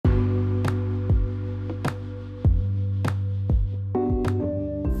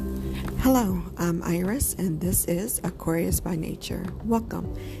Hello, I'm Iris, and this is Aquarius by Nature.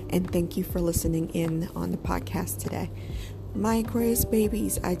 Welcome, and thank you for listening in on the podcast today. My Aquarius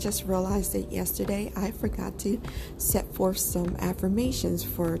babies, I just realized that yesterday I forgot to set forth some affirmations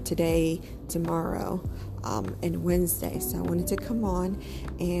for today, tomorrow, and Wednesday. So I wanted to come on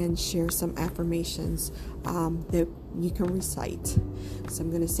and share some affirmations that you can recite. So I'm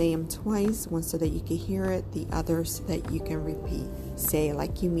going to say them twice, one so that you can hear it, the other so that you can repeat. Say it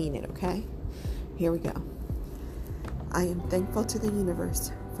like you mean it, okay? Here we go. I am thankful to the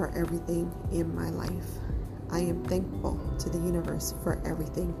universe for everything in my life. I am thankful to the universe for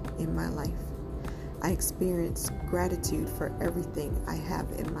everything in my life. I experience gratitude for everything I have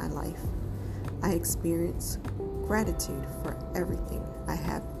in my life. I experience gratitude for everything I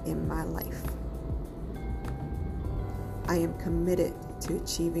have in my life. I am committed to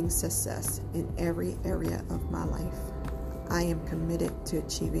achieving success in every area of my life. I am committed to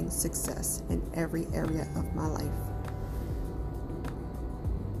achieving success in every area of my life.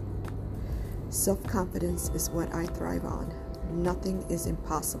 Self-confidence is what I thrive on. Nothing is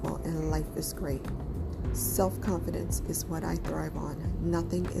impossible and life is great. Self-confidence is what I thrive on.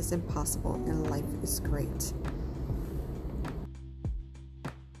 Nothing is impossible and life is great.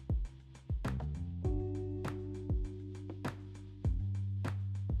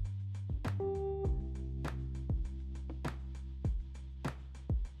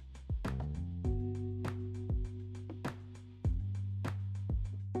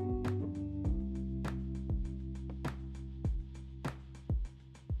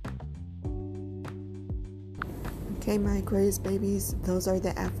 Okay, my Aquarius babies, those are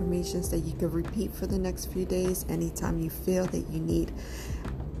the affirmations that you can repeat for the next few days anytime you feel that you need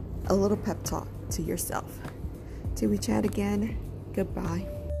a little pep talk to yourself. Till we chat again, goodbye.